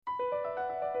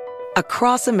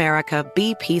Across America,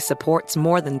 BP supports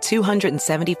more than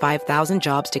 275,000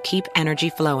 jobs to keep energy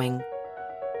flowing.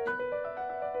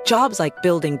 Jobs like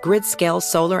building grid-scale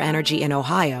solar energy in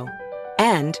Ohio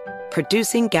and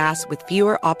producing gas with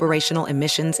fewer operational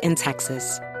emissions in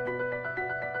Texas.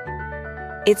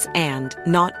 It's and,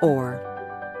 not or.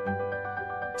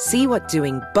 See what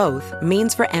doing both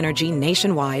means for energy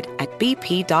nationwide at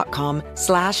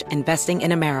bp.com/investing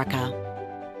in America.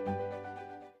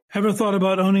 Ever thought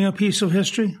about owning a piece of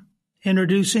history?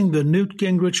 Introducing the Newt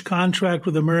Gingrich Contract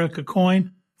with America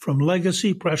coin from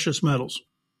Legacy Precious Metals.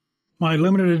 My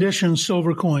limited edition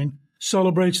silver coin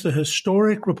celebrates the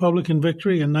historic Republican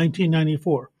victory in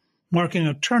 1994, marking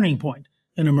a turning point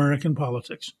in American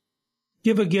politics.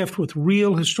 Give a gift with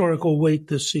real historical weight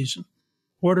this season.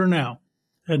 Order now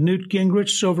at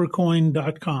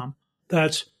newtgingrichsilvercoin.com.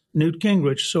 That's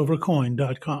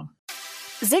newtgingrichsilvercoin.com.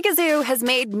 Zigazoo has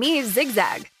made me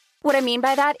zigzag. What I mean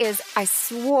by that is I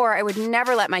swore I would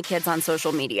never let my kids on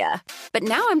social media, but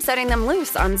now I'm setting them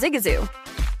loose on Zigazoo.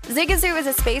 Zigazoo is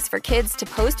a space for kids to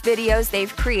post videos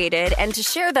they've created and to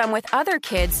share them with other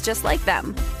kids just like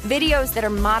them. Videos that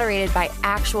are moderated by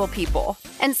actual people.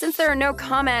 And since there are no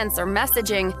comments or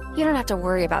messaging, you don't have to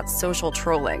worry about social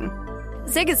trolling.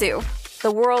 Zigazoo,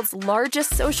 the world's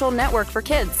largest social network for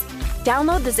kids.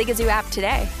 Download the Zigazoo app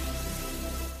today.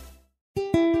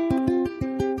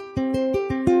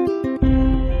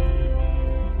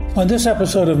 On this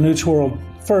episode of Newt's World,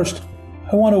 first,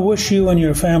 I want to wish you and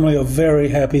your family a very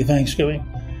happy Thanksgiving.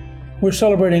 We're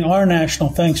celebrating our national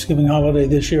Thanksgiving holiday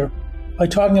this year by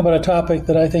talking about a topic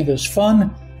that I think is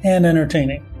fun and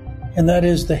entertaining, and that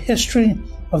is the history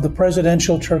of the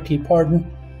presidential turkey pardon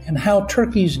and how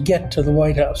turkeys get to the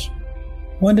White House.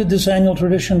 When did this annual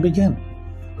tradition begin?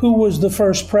 Who was the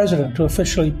first president to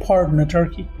officially pardon a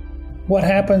turkey? What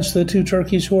happens to the two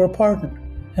turkeys who are pardoned,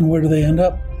 and where do they end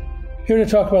up? Here to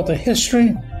talk about the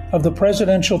history of the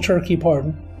presidential turkey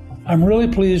pardon, I'm really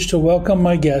pleased to welcome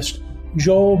my guest,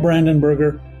 Joel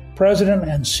Brandenberger, President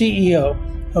and CEO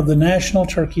of the National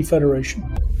Turkey Federation.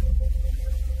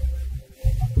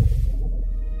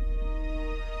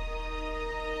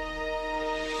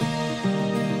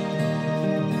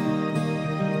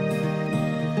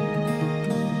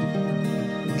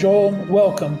 Joel,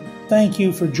 welcome. Thank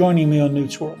you for joining me on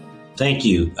Newt's World. Thank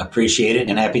you. Appreciate it.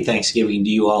 And happy Thanksgiving to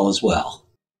you all as well.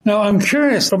 Now, I'm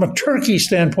curious, from a turkey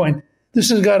standpoint, this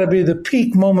has got to be the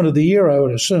peak moment of the year, I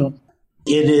would assume.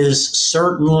 It is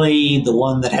certainly the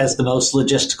one that has the most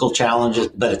logistical challenges,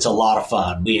 but it's a lot of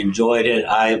fun. We enjoyed it.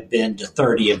 I've been to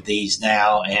 30 of these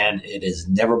now, and it is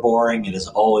never boring. It is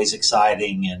always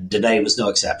exciting, and today was no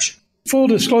exception. Full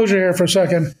disclosure here for a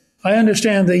second. I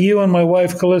understand that you and my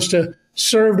wife, Callista,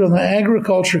 served on the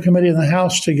Agriculture Committee in the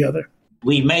House together.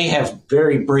 We may have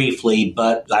very briefly,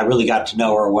 but I really got to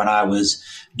know her when I was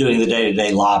doing the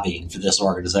day-to-day lobbying for this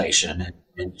organization,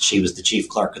 and she was the chief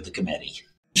clerk of the committee.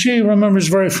 She remembers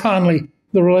very fondly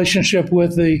the relationship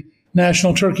with the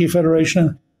National Turkey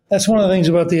Federation. That's one of the things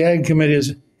about the Ag Committee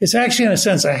is it's actually, in a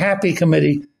sense, a happy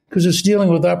committee because it's dealing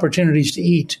with opportunities to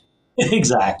eat.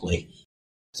 Exactly.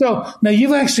 So now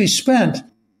you've actually spent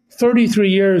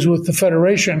 33 years with the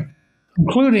Federation,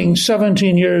 including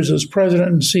 17 years as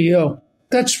president and CEO.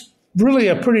 That's really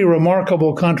a pretty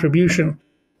remarkable contribution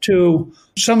to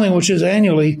something which is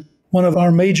annually one of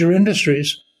our major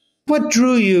industries. What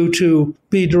drew you to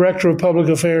be Director of Public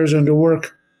Affairs and to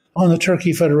work on the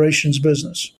Turkey Federation's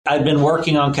business? I've been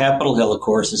working on Capitol Hill, of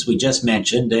course, as we just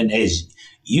mentioned, and as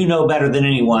you know better than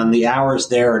anyone, the hours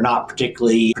there are not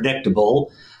particularly predictable.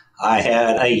 I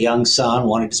had a young son,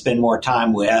 wanted to spend more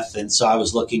time with, and so I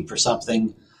was looking for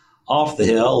something off the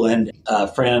Hill, and a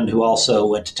friend who also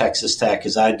went to Texas Tech,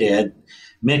 as I did,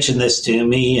 mentioned this to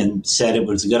me and said it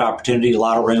was a good opportunity, a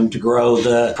lot of room to grow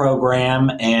the program,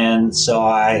 and so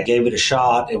I gave it a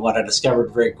shot, and what I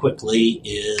discovered very quickly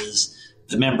is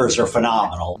the members are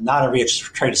phenomenal. Not every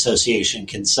trade association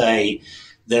can say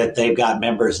that they've got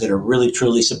members that are really,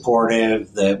 truly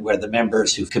supportive, where the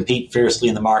members who compete fiercely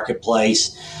in the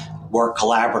marketplace work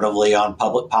collaboratively on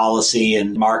public policy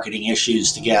and marketing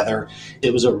issues together.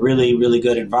 It was a really, really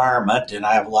good environment, and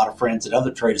I have a lot of friends at other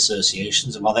trade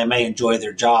associations, and while they may enjoy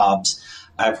their jobs,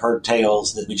 I've heard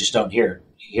tales that we just don't hear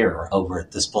over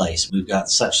at this place. We've got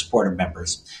such supportive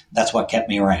members. That's what kept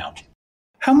me around.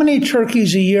 How many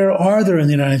turkeys a year are there in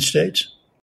the United States?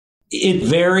 It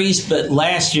varies, but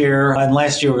last year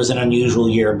was an unusual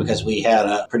year because we had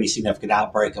a pretty significant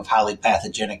outbreak of highly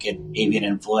pathogenic avian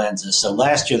influenza. So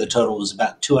last year, the total was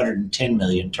about 210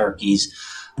 million turkeys.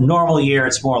 Normal year,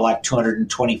 it's more like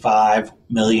 225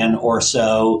 million or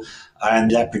so,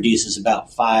 and that produces about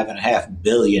 5.5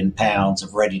 billion pounds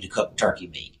of ready-to-cook turkey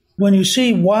meat. When you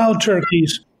see wild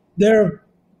turkeys, they're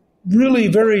really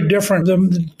very different.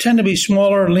 They tend to be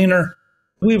smaller, leaner.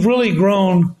 We've really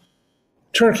grown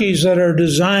turkeys that are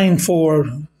designed for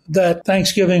that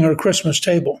Thanksgiving or Christmas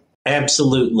table.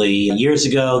 Absolutely. Years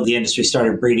ago, the industry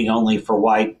started breeding only for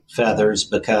white feathers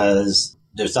because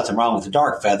there's nothing wrong with the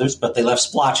dark feathers, but they left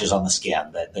splotches on the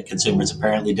skin that the consumers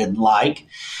apparently didn't like.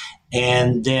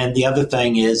 And then the other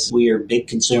thing is we are big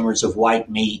consumers of white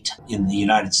meat in the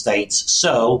United States.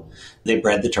 So they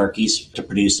bred the turkeys to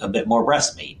produce a bit more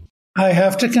breast meat. I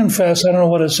have to confess, I don't know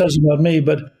what it says about me,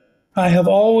 but I have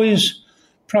always,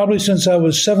 probably since I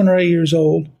was 7 or 8 years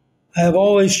old, I have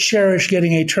always cherished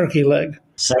getting a turkey leg.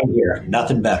 Same here.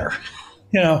 Nothing better.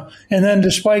 And then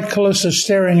despite Calista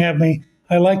staring at me,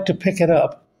 I like to pick it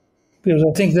up because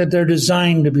I think that they're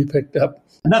designed to be picked up.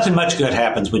 Nothing much good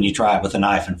happens when you try it with a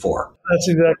knife and fork. That's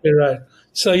exactly right.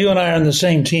 So you and I are on the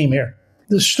same team here.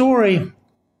 The story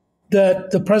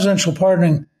that the presidential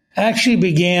pardoning actually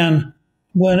began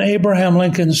when Abraham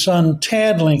Lincoln's son,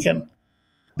 Tad Lincoln,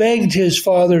 begged his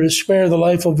father to spare the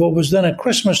life of what was then a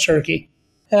Christmas turkey.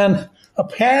 And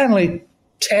apparently,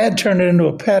 Tad turned it into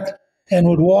a pet and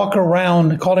would walk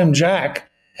around, called him Jack,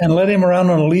 and led him around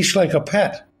on a leash like a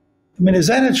pet. I mean, is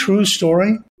that a true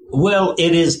story? Well,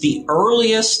 it is the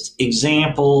earliest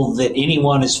example that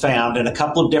anyone has found, and a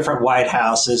couple of different White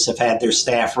Houses have had their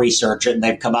staff research it, and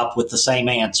they've come up with the same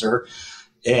answer.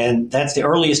 And that's the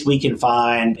earliest we can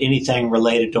find anything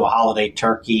related to a holiday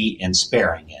turkey and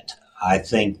sparing it. I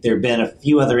think there have been a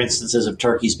few other instances of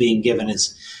turkeys being given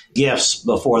as gifts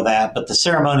before that, but the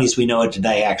ceremonies we know of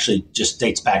today actually just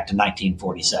dates back to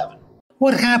 1947.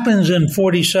 What happens in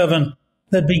 47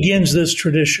 that begins this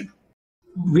tradition?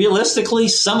 Realistically,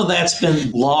 some of that's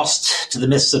been lost to the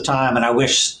mists of time, and I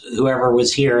wish whoever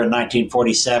was here in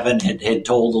 1947 had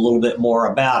told a little bit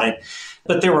more about it.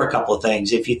 But there were a couple of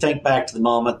things. If you think back to the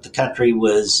moment the country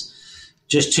was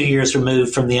just 2 years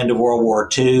removed from the end of World War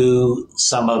II,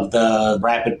 some of the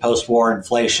rapid post-war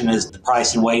inflation as the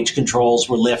price and wage controls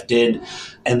were lifted,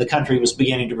 and the country was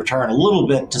beginning to return a little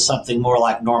bit to something more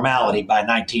like normality by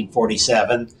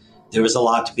 1947. There was a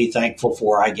lot to be thankful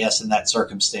for, I guess, in that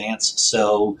circumstance.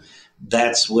 So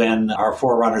that's when our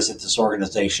forerunners at this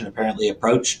organization apparently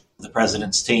approached the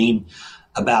president's team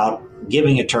about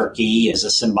giving a turkey as a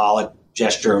symbolic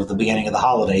gesture of the beginning of the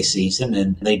holiday season.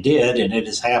 And they did, and it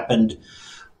has happened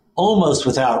almost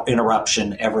without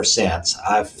interruption ever since.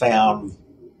 I've found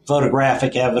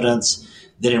photographic evidence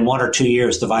that in 1 or 2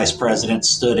 years, the vice president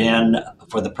stood in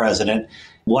for the president.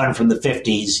 One from the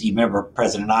 50s, you remember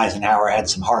President Eisenhower had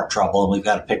some heart trouble, and we've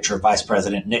got a picture of Vice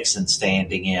President Nixon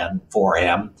standing in for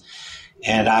him.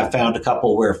 And I found a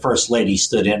couple where First Lady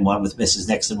stood in, one with Mrs.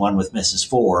 Nixon, one with Mrs.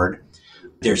 Ford.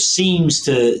 There seems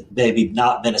to maybe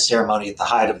not been a ceremony at the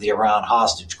height of the Iran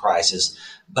hostage crisis,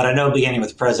 but I know beginning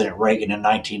with President Reagan in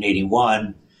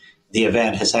 1981, the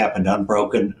event has happened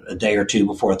unbroken a day or two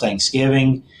before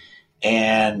Thanksgiving,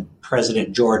 and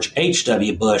President George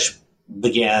H.W. Bush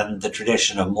began the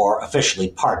tradition of more officially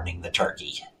pardoning the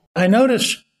turkey. I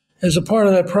noticed as a part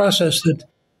of that process that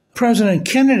President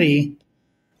Kennedy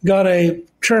got a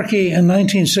turkey in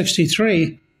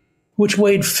 1963, which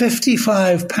weighed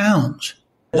 55 pounds.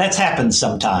 That's happened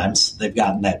sometimes. They've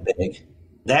gotten that big.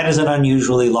 That is an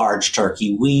unusually large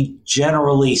turkey. We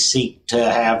generally seek to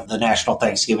have the national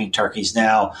Thanksgiving turkeys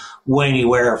now weigh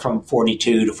anywhere from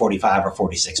 42 to 45 or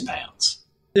 46 pounds.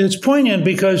 It's poignant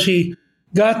because he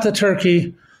got the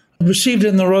turkey, received it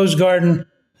in the Rose Garden,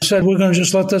 said, we're going to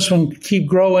just let this one keep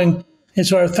growing.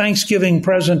 It's our Thanksgiving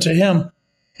present to him.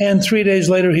 And 3 days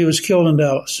later, he was killed in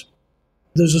Dallas.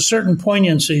 There's a certain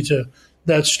poignancy to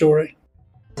that story.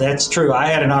 That's true. I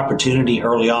had an opportunity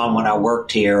early on when I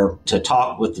worked here to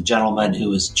talk with the gentleman who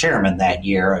was chairman that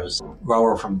year. It was a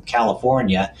grower from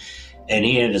California. And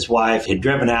he and his wife had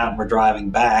driven out and were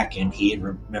driving back, and he had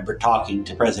remembered talking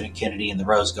to President Kennedy in the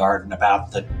Rose Garden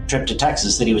about the trip to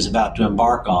Texas that he was about to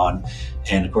embark on.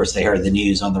 And, of course, they heard the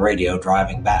news on the radio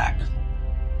driving back.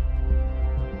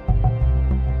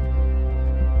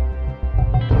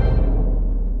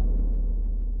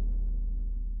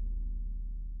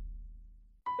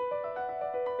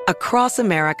 Across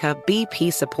America,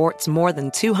 BP supports more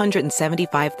than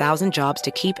 275,000 jobs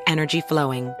to keep energy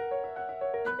flowing.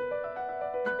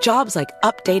 Jobs like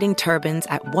updating turbines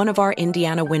at one of our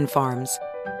Indiana wind farms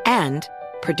and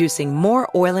producing more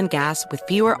oil and gas with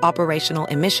fewer operational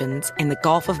emissions in the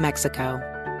Gulf of Mexico.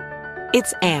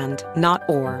 It's and, not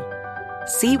or.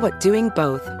 See what doing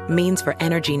both means for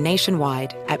energy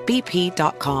nationwide at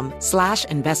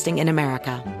bp.com/investing in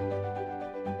America.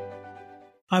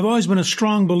 I've always been a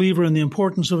strong believer in the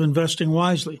importance of investing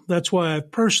wisely. That's why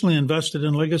I've personally invested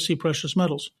in Legacy Precious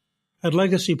Metals. At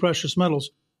Legacy Precious Metals,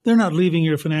 they're not leaving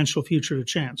your financial future to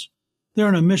chance. They're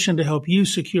on a mission to help you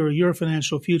secure your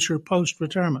financial future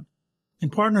post-retirement.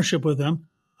 In partnership with them,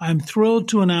 I'm thrilled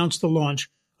to announce the launch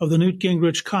of the Newt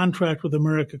Gingrich Contract with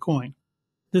America coin.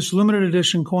 This limited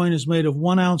edition coin is made of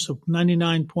 1 ounce of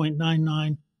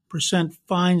 99.99%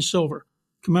 fine silver,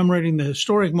 commemorating the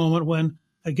historic moment when,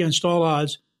 against all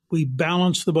odds, we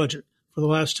balanced the budget for the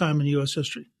last time in U.S.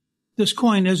 history. This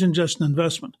coin isn't just an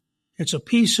investment. It's a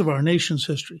piece of our nation's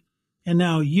history, and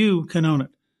now you can own it.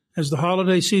 As the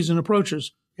holiday season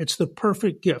approaches, it's the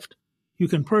perfect gift. You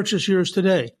can purchase yours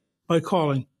today by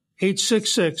calling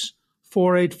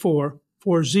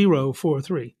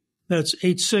 866-484-4043. That's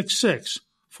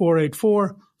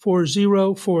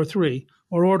 866-484-4043,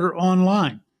 or order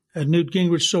online at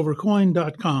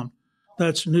newtgingrichsilvercoin.com.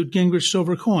 That's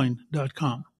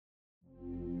newtgingrichsilvercoin.com.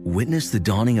 Witness the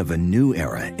dawning of a new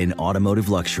era in automotive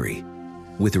luxury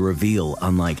with a reveal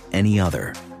unlike any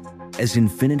other as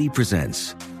Infiniti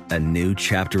presents a new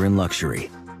chapter in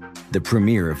luxury, the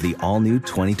premiere of the all-new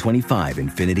 2025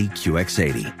 Infiniti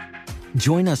QX80.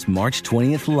 Join us March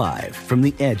 20th live from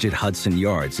the Edge at Hudson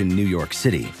Yards in New York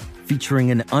City,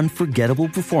 featuring an unforgettable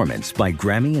performance by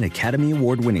Grammy and Academy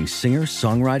Award-winning singer,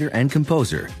 songwriter, and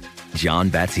composer Jon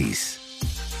Batiste.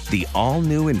 The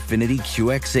all-new Infiniti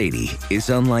QX80 is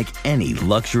unlike any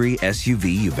luxury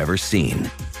SUV you've ever seen.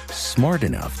 Smart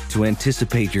enough to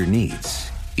anticipate your needs,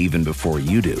 even before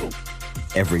you do.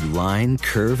 Every line,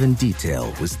 curve, and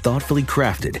detail was thoughtfully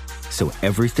crafted, so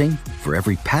everything for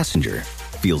every passenger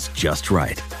feels just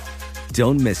right.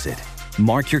 Don't miss it.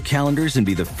 Mark your calendars and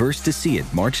be the first to see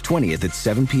it March 20th at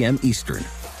 7 p.m. Eastern,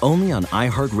 only on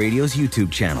iHeartRadio's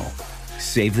YouTube channel.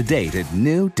 Save the date at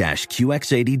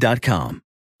new-QX80.com.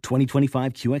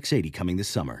 2025 QX80 coming this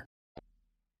summer.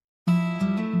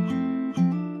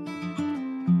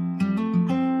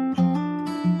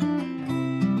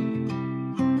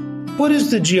 What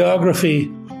is the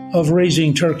geography of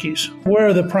raising turkeys? Where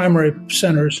are the primary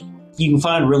centers? You can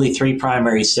find really 3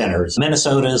 primary centers.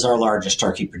 Minnesota is our largest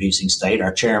turkey producing state.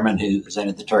 Our chairman, who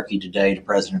presented the turkey today to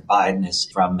President Biden, is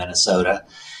from Minnesota.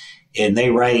 And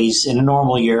they raise, in a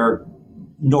normal year,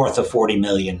 north of 40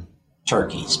 million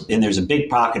turkeys. And there's a big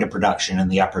pocket of production in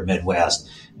the upper Midwest.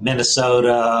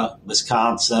 Minnesota,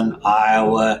 Wisconsin,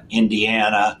 Iowa,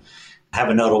 Indiana have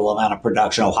a notable amount of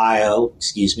production. Ohio,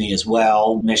 as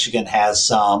well. Michigan has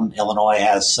some. Illinois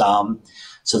has some.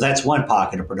 So that's one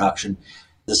pocket of production.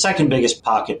 The second biggest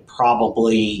pocket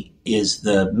probably is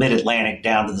the mid-Atlantic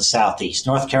down to the southeast.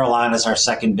 North Carolina is our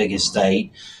second biggest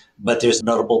state, but there's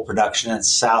notable production in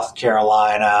South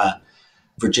Carolina,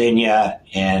 Virginia,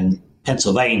 and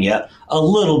Pennsylvania, a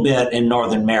little bit in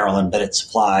northern Maryland, but it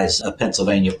supplies a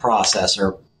Pennsylvania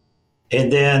processor. And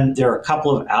then there are a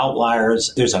couple of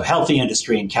outliers. There's a healthy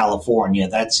industry in California.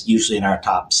 That's usually in our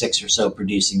top 6 or so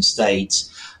producing states.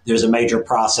 There's a major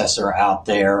processor out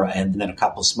there, and then a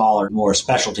couple of smaller, more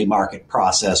specialty market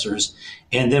processors.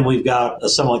 And then we've got a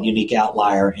somewhat unique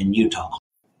outlier in Utah.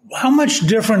 How much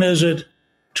different is it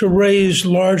to raise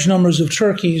large numbers of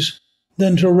turkeys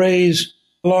than to raise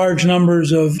large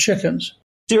numbers of chickens?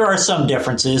 There are some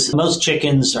differences. Most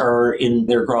chickens are in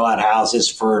their grow-out houses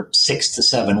for 6 to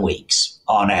 7 weeks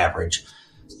on average.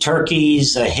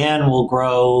 Turkeys, a hen will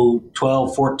grow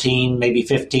 12, 14, maybe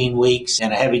 15 weeks,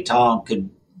 and a heavy tongue could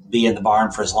be in the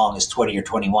barn for as long as 20 or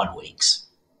 21 weeks.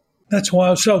 That's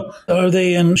wild. So are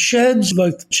they in sheds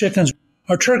like chickens?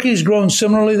 Are turkeys grown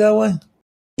similarly that way?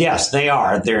 Yes, they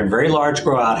are. They're in very large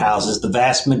grow-out houses, the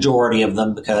vast majority of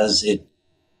them, because it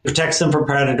protects them from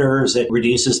predators. It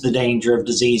reduces the danger of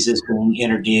diseases being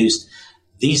introduced.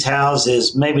 These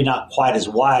houses, maybe not quite as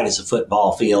wide as a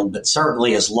football field, but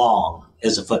certainly as long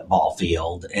as a football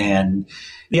field. And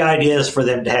the idea is for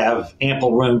them to have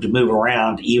ample room to move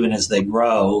around even as they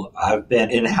grow. I've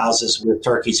been in houses with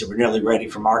turkeys that were nearly ready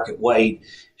for market weight,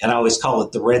 and I always call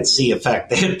it the Red Sea effect.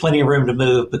 They had plenty of room to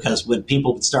move because when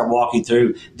people would start walking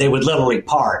through, they would literally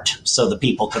part so the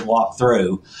people could walk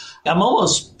through. I'm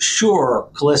almost sure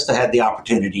Callista had the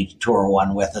opportunity to tour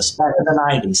one with us back in the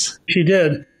 90s. She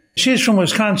did. She's from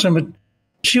Wisconsin, but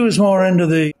she was more into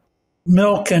the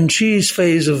milk and cheese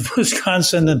phase of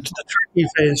Wisconsin than the turkey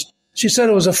phase. She said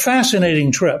it was a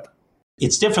fascinating trip.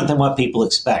 It's different than what people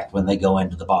expect when they go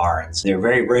into the barns. They're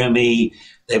very roomy.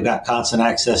 They've got constant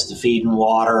access to feed and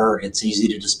water. It's easy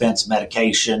to dispense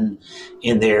medication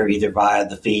in there, either via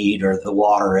the feed or the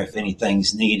water if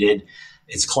anything's needed.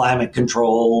 It's climate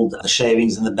controlled. The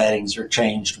shavings and the beddings are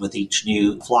changed with each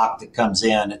new flock that comes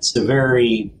in. It's a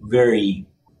very, very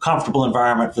comfortable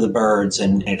environment for the birds,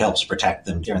 and it helps protect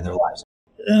them during their lives.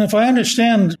 And if I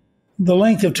understand the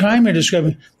length of time you're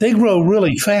describing, they grow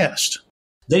really fast.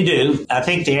 They do. I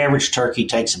think the average turkey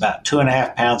takes about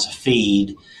 2.5 pounds of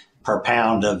feed per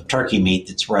pound of turkey meat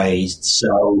that's raised.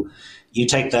 So you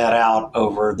take that out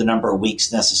over the number of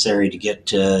weeks necessary to get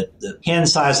to the hen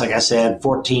size, like I said,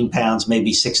 14 pounds,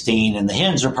 maybe 16. And the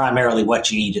hens are primarily what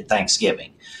you eat at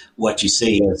Thanksgiving. What you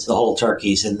see is the whole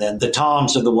turkeys. And then the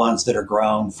toms are the ones that are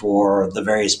grown for the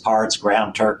various parts,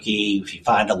 ground turkey. If you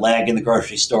find a leg in the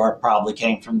grocery store, it probably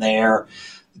came from there.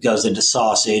 It goes into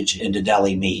sausage, into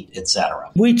deli meat,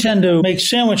 etc. We tend to make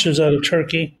sandwiches out of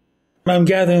turkey. I'm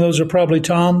gathering those are probably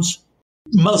toms.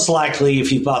 Most likely,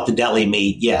 if you bought the deli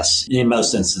meat, yes. In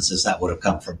most instances, that would have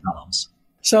come from toms.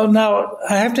 So now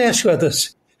I have to ask you about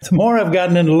this. The more I've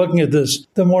gotten into looking at this,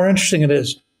 the more interesting it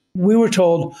is. We were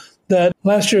told that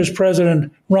last year's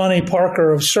president, Ronnie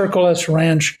Parker of Circle S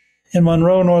Ranch in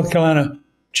Monroe, North Carolina,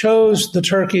 chose the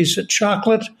turkeys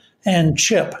Chocolate and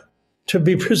Chip to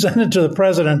be presented to the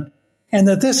president, and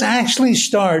that this actually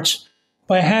starts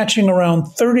by hatching around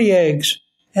 30 eggs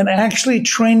and actually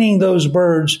training those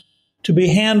birds to be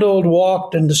handled,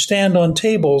 walked, and to stand on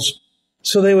tables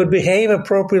so they would behave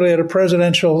appropriately at a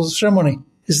presidential ceremony.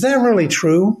 Is that really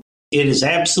true? It is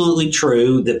absolutely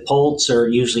true that poults are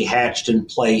usually hatched and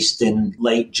placed in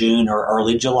late June or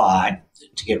early July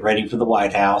to get ready for the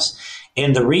White House.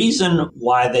 And the reason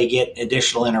why they get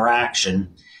additional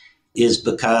interaction is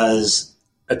because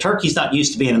a turkey's not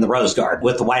used to being in the Rose Garden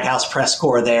with the White House press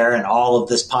corps there and all of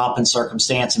this pomp and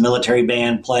circumstance, a military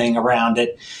band playing around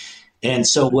it. And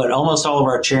so what almost all of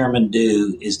our chairmen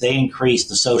do is they increase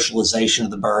the socialization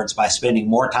of the birds by spending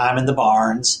more time in the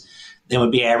barns than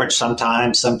would be average.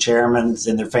 Sometimes some chairmen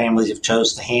and their families have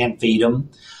chose to hand feed them.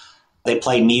 They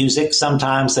play music.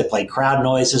 Sometimes they play crowd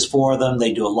noises for them.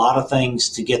 They do a lot of things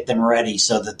to get them ready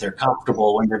so that they're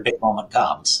comfortable when their big moment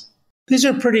comes. These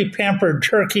are pretty pampered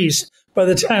turkeys by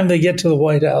the time they get to the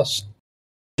White House.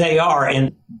 They are.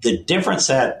 And the difference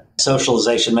that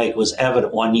socialization make was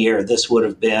evident one year. This would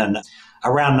have been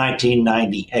around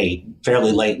 1998,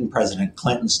 fairly late in President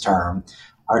Clinton's term.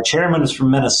 Our chairman was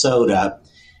from Minnesota,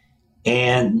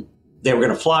 and they were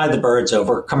going to fly the birds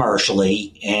over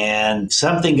commercially, and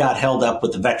something got held up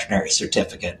with the veterinary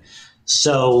certificate.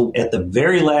 So at the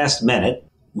very last minute,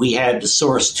 we had to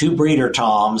source 2 breeder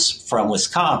toms from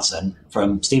Wisconsin,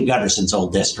 from Steve Gunderson's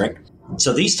old district.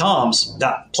 So these toms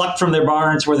got plucked from their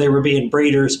barns where they were being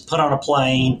breeders, put on a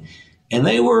plane, and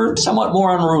they were somewhat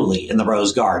more unruly in the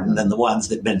Rose Garden than the ones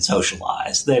that had been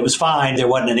socialized. It was fine. There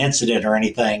wasn't an incident or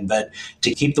anything, but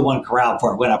to keep the one corralled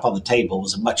before it went up on the table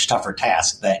was a much tougher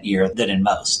task that year than in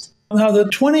most. Now, the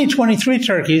 2023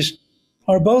 turkeys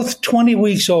are both 20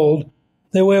 weeks old.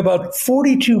 They weigh about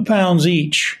 42 pounds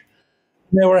each.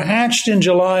 They were hatched in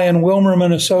July in Wilmer,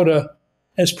 Minnesota,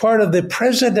 as part of the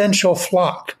presidential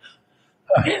flock.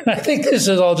 I think this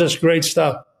is all just great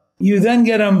stuff. You then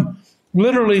get them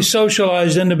literally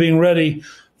socialized into being ready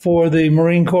for the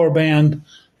Marine Corps band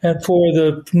and for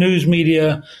the news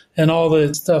media and all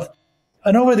the stuff.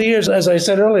 And over the years, as I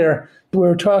said earlier, we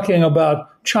were talking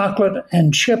about Chocolate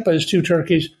and Chip as 2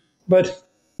 turkeys, but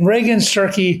Reagan's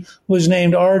turkey was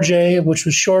named RJ, which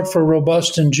was short for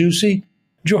robust and juicy.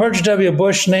 George W.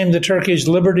 Bush named the turkeys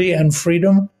Liberty and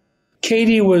Freedom.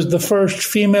 Katie was the first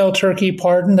female turkey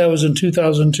pardoned. That was in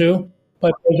 2002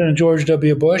 by President George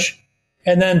W. Bush.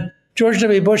 And then George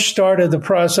W. Bush started the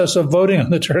process of voting on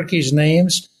the turkeys'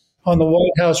 names on the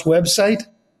White House website.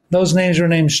 Those names were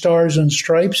named Stars and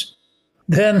Stripes.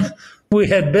 Then we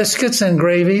had Biscuits and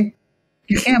Gravy.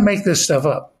 You can't make this stuff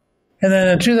up. And then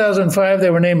in 2005, they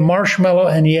were named Marshmallow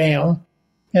and Yam.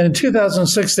 And in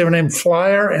 2006, they were named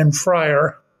Flyer and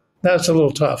Fryer. That's a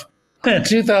little tough. And in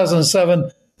 2007,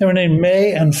 they were named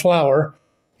May and Flower.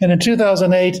 And in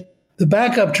 2008, the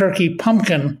backup turkey,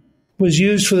 Pumpkin, was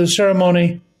used for the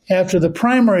ceremony after the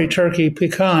primary turkey,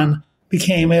 Pecan,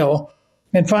 became ill.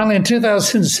 And finally, in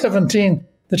 2017,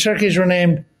 the turkeys were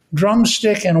named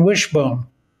Drumstick and Wishbone.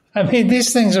 I mean,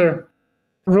 these things are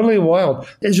really wild.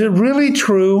 Is it really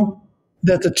true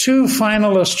that the 2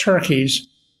 finalist turkeys,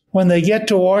 when they get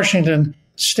to Washington,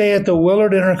 stay at the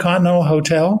Willard Intercontinental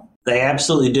Hotel? They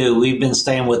absolutely do. We've been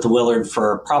staying with the Willard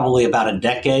for probably about a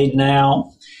decade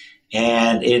now.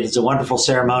 And it is a wonderful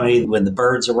ceremony. When the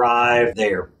birds arrive,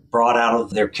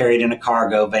 they're carried in a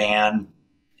cargo van,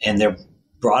 and they're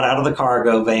brought out of the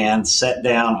cargo van, set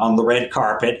down on the red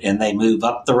carpet, and they move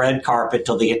up the red carpet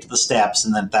till they get to the steps.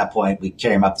 And then at that point, we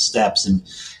carry them up the steps and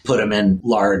put them in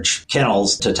large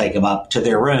kennels to take them up to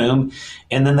their room.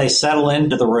 And then they settle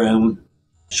into the room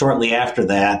shortly after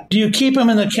that. Do you keep them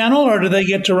in the kennel, or do they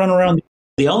get to run around?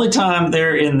 The only time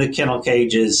they're in the kennel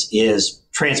cages is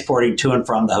transporting to and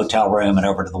from the hotel room and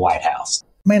over to the White House.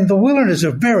 I mean, the Willard is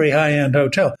a very high-end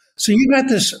hotel. So you got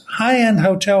this high-end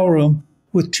hotel room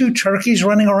with 2 turkeys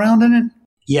running around in it?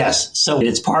 Yes. So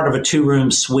it's part of a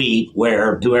 2-room suite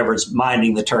where whoever's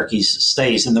minding the turkeys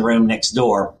stays in the room next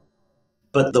door.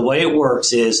 But the way it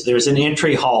works is there's an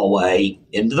entry hallway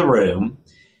into the room,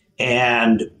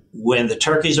 and when the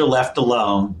turkeys are left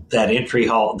alone,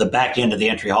 the back end of the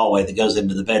entry hallway that goes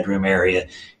into the bedroom area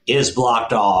is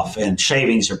blocked off and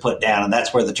shavings are put down, and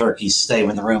that's where the turkeys stay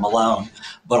in the room alone.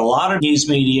 But a lot of news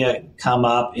media come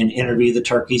up and interview the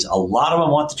turkeys. A lot of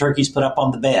them want the turkeys put up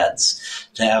on the beds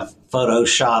to have photos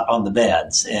shot on the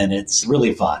beds, and it's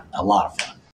really fun, a lot of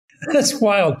fun. That's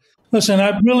wild. Listen,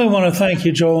 I really want to thank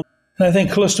you, Joel, and I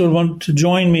think Callista would want to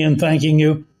join me in thanking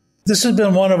you. This has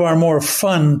been one of our more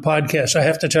fun podcasts, I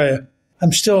have to tell you.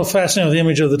 I'm still fascinated with the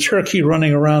image of the turkey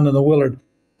running around in the Willard.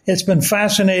 It's been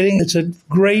fascinating. It's a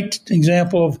great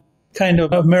example of kind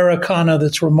of Americana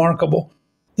that's remarkable.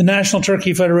 The National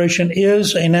Turkey Federation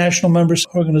is a national members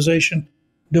organization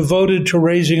devoted to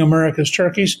raising America's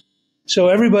turkeys. So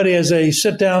everybody, as they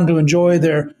sit down to enjoy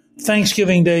their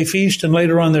Thanksgiving Day feast and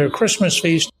later on their Christmas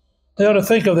feast, they ought to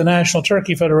think of the National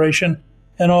Turkey Federation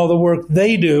and all the work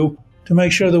they do to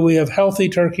make sure that we have healthy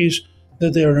turkeys,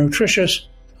 that they are nutritious,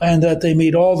 and that they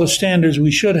meet all the standards we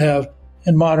should have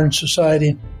in modern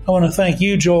society. I want to thank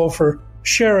you, Joel, for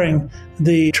sharing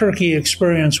the turkey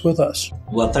experience with us.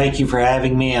 Well, thank you for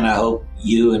having me, and I hope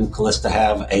you and Callista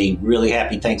have a really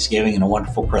happy Thanksgiving and a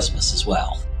wonderful Christmas as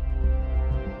well.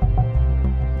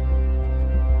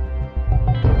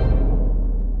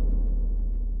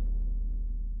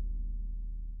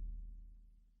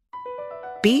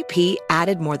 BP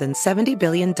added more than $70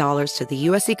 billion to the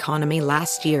U.S. economy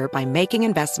last year by making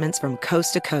investments from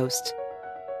coast to coast.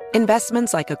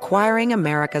 Investments like acquiring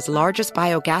America's largest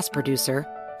biogas producer,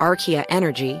 Archaea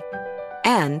Energy,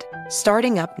 and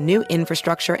starting up new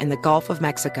infrastructure in the Gulf of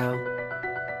Mexico.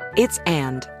 It's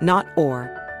and, not or.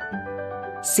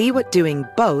 See what doing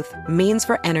both means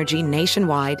for energy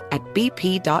nationwide at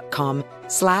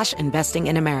bp.com/investing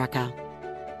in America.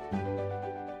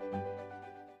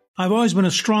 I've always been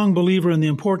a strong believer in the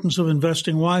importance of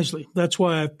investing wisely. That's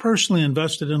why I've personally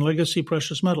invested in Legacy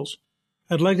Precious Metals.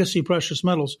 At Legacy Precious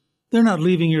Metals, they're not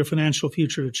leaving your financial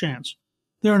future to chance.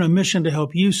 They're on a mission to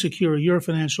help you secure your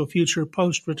financial future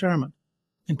post-retirement.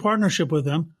 In partnership with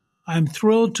them, I'm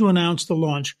thrilled to announce the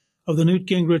launch of the Newt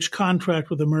Gingrich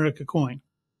Contract with America coin.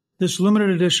 This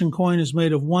limited edition coin is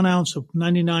made of 1 ounce of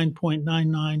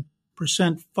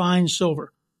 99.99% fine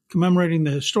silver, commemorating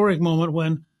the historic moment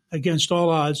when, against all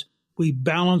odds, we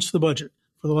balanced the budget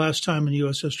for the last time in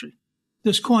U.S. history.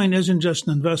 This coin isn't just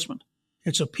an investment.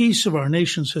 It's a piece of our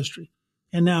nation's history,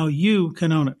 and now you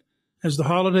can own it. As the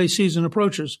holiday season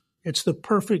approaches, it's the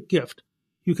perfect gift.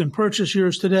 You can purchase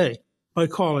yours today by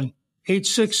calling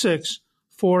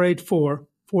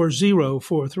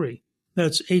 866-484-4043.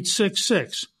 That's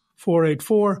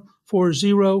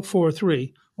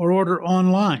 866-484-4043, or order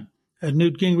online at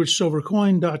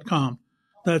newtgingrichsilvercoin.com.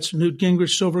 That's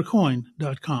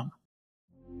newtgingrichsilvercoin.com.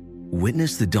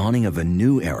 Witness the dawning of a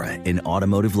new era in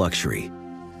automotive luxury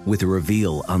with a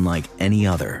reveal unlike any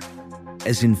other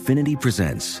as Infiniti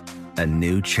presents a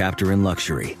new chapter in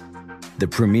luxury, the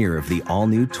premiere of the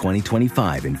all-new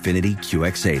 2025 Infiniti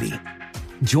QX80.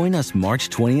 Join us March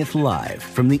 20th live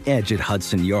from the Edge at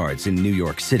Hudson Yards in New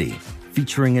York City,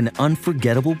 featuring an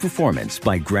unforgettable performance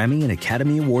by Grammy and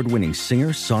Academy Award-winning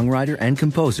singer, songwriter, and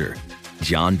composer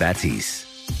Jon Batiste.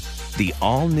 The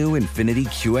all-new Infiniti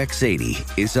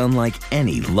QX80 is unlike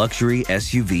any luxury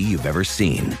SUV you've ever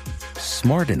seen.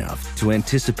 Smart enough to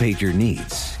anticipate your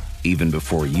needs, even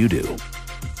before you do.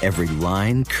 Every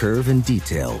line, curve, and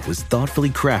detail was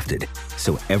thoughtfully crafted,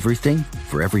 so everything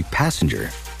for every passenger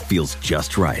feels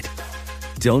just right.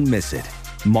 Don't miss it.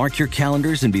 Mark your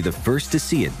calendars and be the first to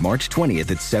see it March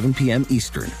 20th at 7 p.m.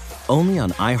 Eastern, only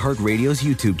on iHeartRadio's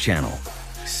YouTube channel.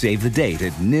 Save the date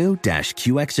at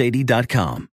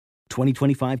new-QX80.com.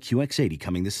 2025 QX80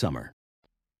 coming this summer.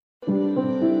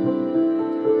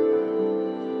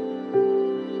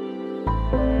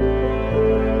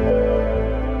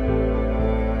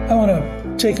 I want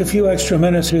to take a few extra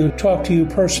minutes to talk to you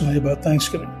personally about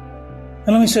Thanksgiving.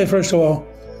 And let me say, first of all,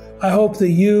 I hope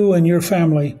that you and your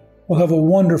family will have a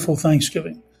wonderful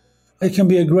Thanksgiving. It can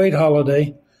be a great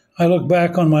holiday. I look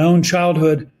back on my own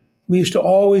childhood. We used to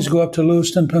always go up to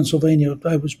Lewiston, Pennsylvania.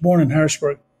 I was born in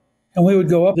Harrisburg. And we would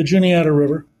go up the Juniata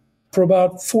River for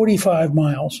about 45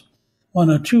 miles on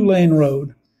a 2-lane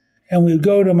road. And we would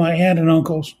go to my aunt and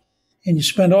uncle's. And you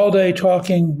spend all day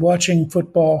talking, watching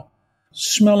football,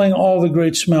 smelling all the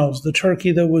great smells, the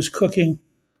turkey that was cooking,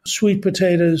 sweet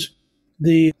potatoes,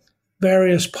 the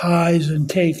various pies and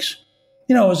cakes.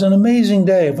 it was an amazing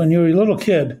day when you were a little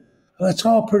kid. That's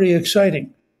all pretty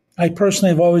exciting. I personally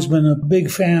have always been a big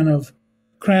fan of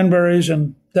cranberries,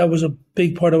 and that was a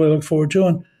big part of what I look forward to.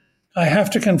 And I have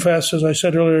to confess, as I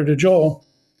said earlier to Joel,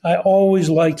 I always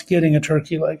liked getting a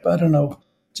turkey leg. I don't know,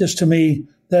 just to me,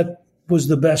 that was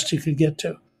the best you could get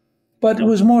to. But it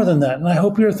was more than that, and I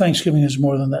hope your Thanksgiving is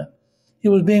more than that. It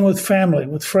was being with family,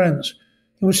 with friends.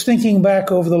 It was thinking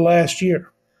back over the last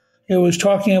year. It was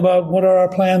talking about what are our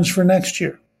plans for next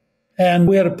year. And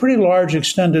we had a pretty large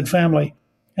extended family.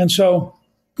 And so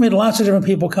we had lots of different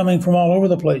people coming from all over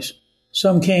the place.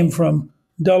 Some came from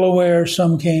Delaware,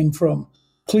 some came from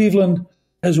Cleveland,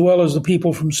 as well as the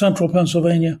people from central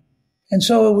Pennsylvania. And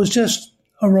so it was just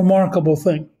a remarkable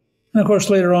thing. And of course,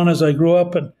 later on, as I grew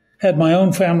up and had my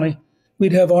own family,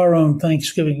 we'd have our own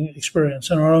Thanksgiving experience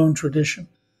and our own tradition.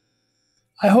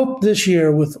 I hope this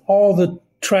year, with all the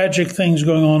tragic things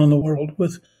going on in the world,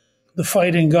 with the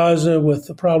fight in Gaza, with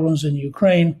the problems in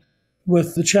Ukraine,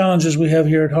 with the challenges we have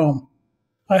here at home,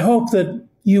 I hope that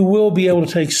you will be able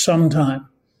to take some time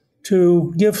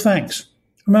to give thanks.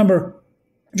 Remember,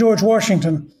 George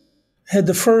Washington had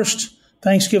the first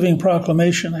Thanksgiving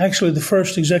proclamation, actually the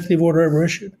first executive order ever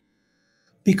issued,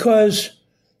 because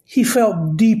he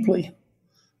felt deeply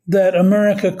that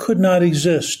America could not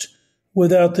exist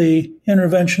without the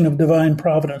intervention of divine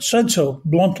providence, said so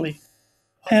bluntly.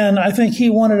 And I think he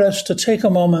wanted us to take a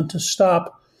moment to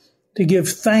stop, to give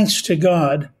thanks to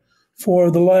God for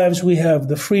the lives we have,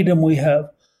 the freedom we have,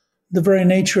 the very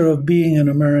nature of being an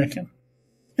American.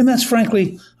 And that's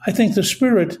frankly, I think, the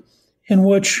spirit in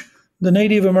which the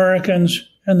Native Americans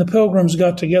and the Pilgrims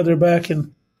got together back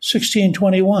in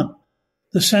 1621.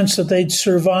 The sense that they'd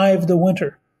survived the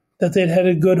winter, that they'd had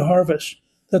a good harvest,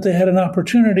 that they had an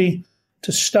opportunity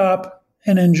to stop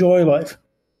and enjoy life.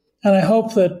 And I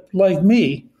hope that, like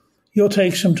me, you'll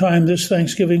take some time this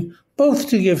Thanksgiving both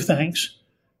to give thanks,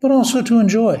 but also to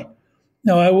enjoy.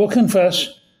 Now, I will confess,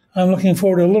 I'm looking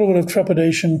forward to a little bit of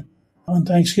trepidation on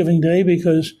Thanksgiving Day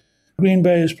because Green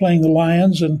Bay is playing the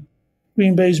Lions, and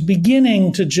Green Bay's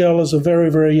beginning to gel as a very,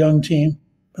 very young team,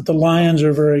 but the Lions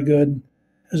are very good.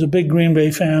 As a big Green Bay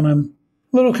fan, I'm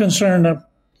a little concerned that,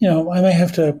 I may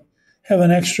have to have an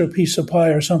extra piece of pie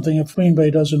or something if Green Bay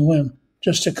doesn't win,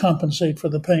 just to compensate for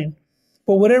the pain.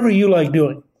 But whatever you like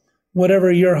doing,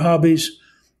 whatever your hobbies,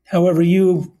 however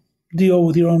you deal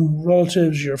with your own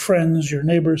relatives, your friends, your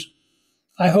neighbors,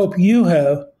 I hope you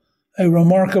have a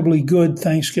remarkably good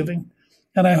Thanksgiving.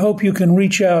 And I hope you can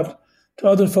reach out to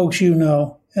other folks you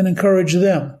know and encourage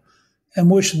them and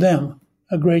wish them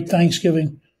a great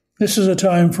Thanksgiving. This is a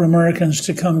time for Americans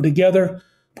to come together,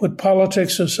 put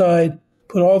politics aside,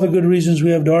 put all the good reasons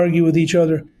we have to argue with each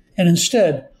other, and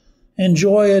instead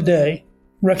enjoy a day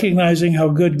recognizing how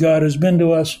good God has been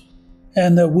to us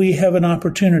and that we have an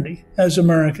opportunity as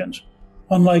Americans.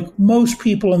 Unlike most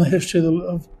people in the history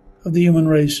of the human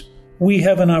race, we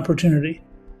have an opportunity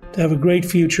to have a great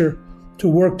future, to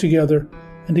work together,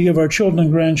 and to give our children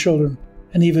and grandchildren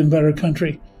an even better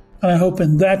country. And I hope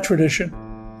in that tradition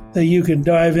that you can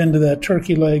dive into that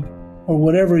turkey leg or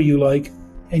whatever you like,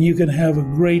 and you can have a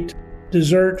great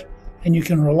dessert, and you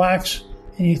can relax,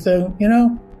 and you think,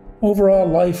 overall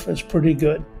life is pretty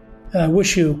good. And I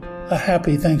wish you a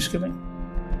happy Thanksgiving.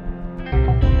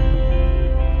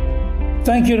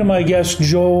 Thank you to my guest,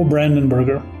 Joel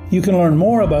Brandenberger. You can learn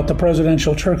more about the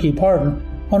presidential turkey pardon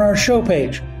on our show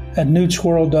page at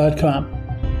newtsworld.com.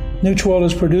 Newt's World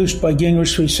is produced by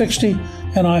Gingrich 360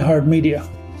 and iHeartMedia.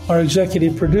 Our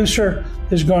executive producer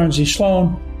is Garnsey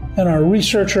Sloan, and our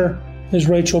researcher is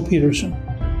Rachel Peterson.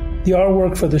 The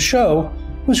artwork for the show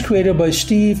was created by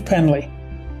Steve Penley.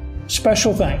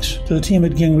 Special thanks to the team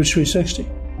at Gingrich 360.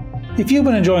 If you've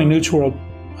been enjoying Newt's World,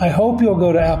 I hope you'll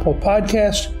go to Apple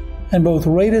Podcasts and both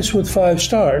rate us with 5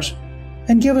 stars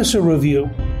and give us a review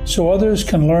so others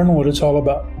can learn what it's all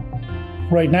about.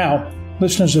 Right now,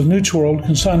 listeners of Newt's World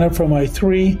can sign up for my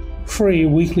 3 free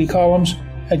weekly columns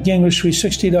at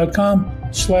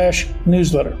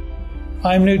gingrich360.com/newsletter.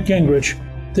 I'm Newt Gingrich.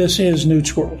 This is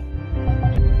Newt's World.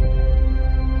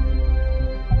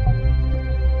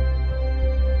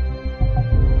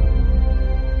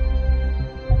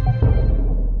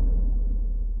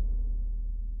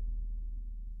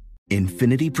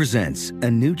 Infiniti presents a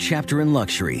new chapter in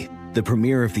luxury, the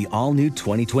premiere of the all-new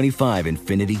 2025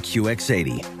 Infiniti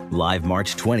QX80, live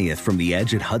March 20th from the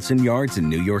Edge at Hudson Yards in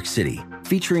New York City,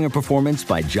 featuring a performance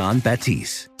by John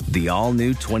Batiste. The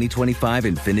all-new 2025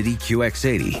 Infiniti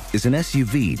QX80 is an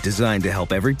SUV designed to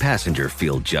help every passenger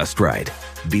feel just right.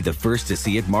 Be the first to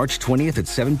see it March 20th at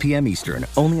 7 p.m. Eastern,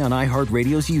 only on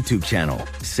iHeartRadio's YouTube channel.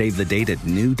 Save the date at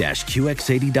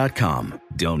new-QX80.com.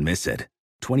 Don't miss it.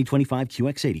 2025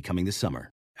 QX80 coming this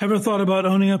summer. Ever thought about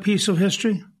owning a piece of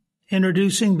history?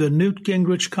 Introducing the Newt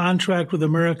Gingrich Contract with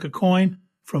America coin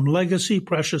from Legacy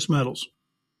Precious Metals.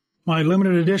 My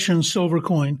limited edition silver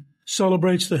coin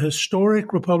celebrates the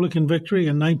historic Republican victory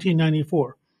in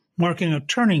 1994, marking a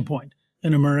turning point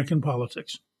in American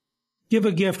politics. Give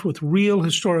a gift with real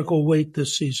historical weight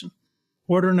this season.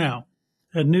 Order now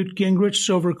at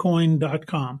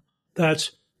newtgingrichsilvercoin.com.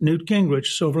 That's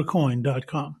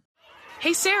newtgingrichsilvercoin.com.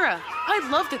 Hey Sarah, I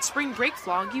love that spring break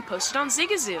vlog you posted on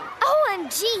Zigazoo.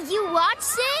 OMG, you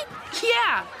watched it?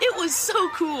 Yeah, it was so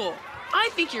cool. I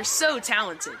think you're so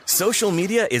talented. Social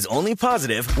media is only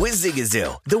positive with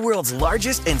Zigazoo, the world's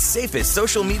largest and safest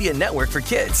social media network for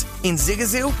kids. In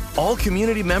Zigazoo, all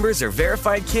community members are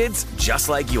verified kids just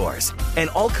like yours, and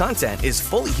all content is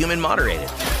fully human moderated.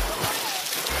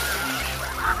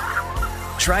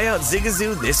 Try out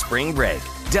Zigazoo this spring break.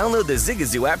 Download the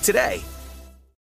Zigazoo app today.